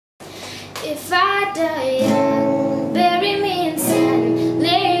If I die young, bury me in sand,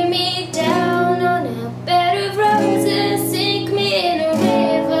 lay me down on a bed of roses, sink me in a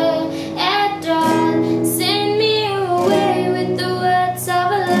river at dawn, send me away with the words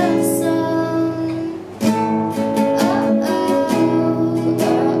of a love song. Oh, oh,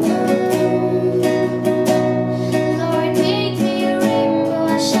 oh, oh. Lord, make me a rainbow,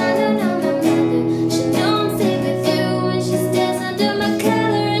 I shine on my mother. She don't stay with you when she stares under my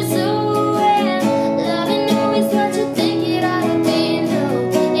colors. Oh,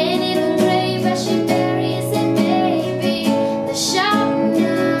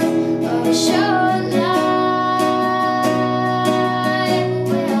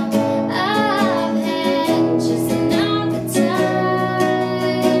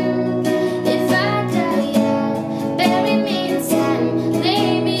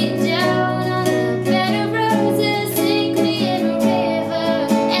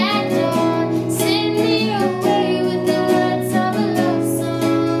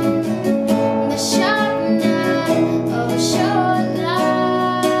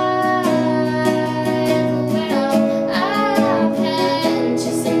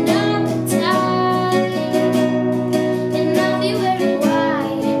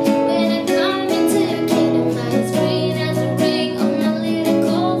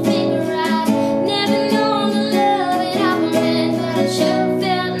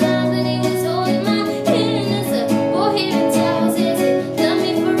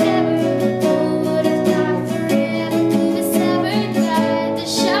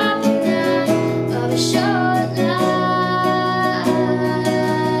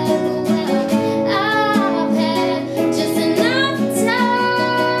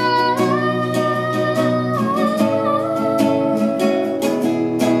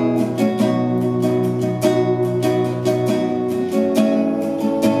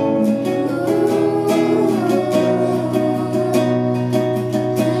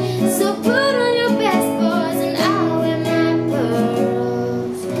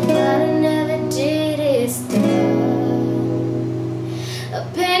 a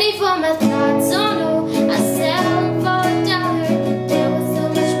penny for my thoughts on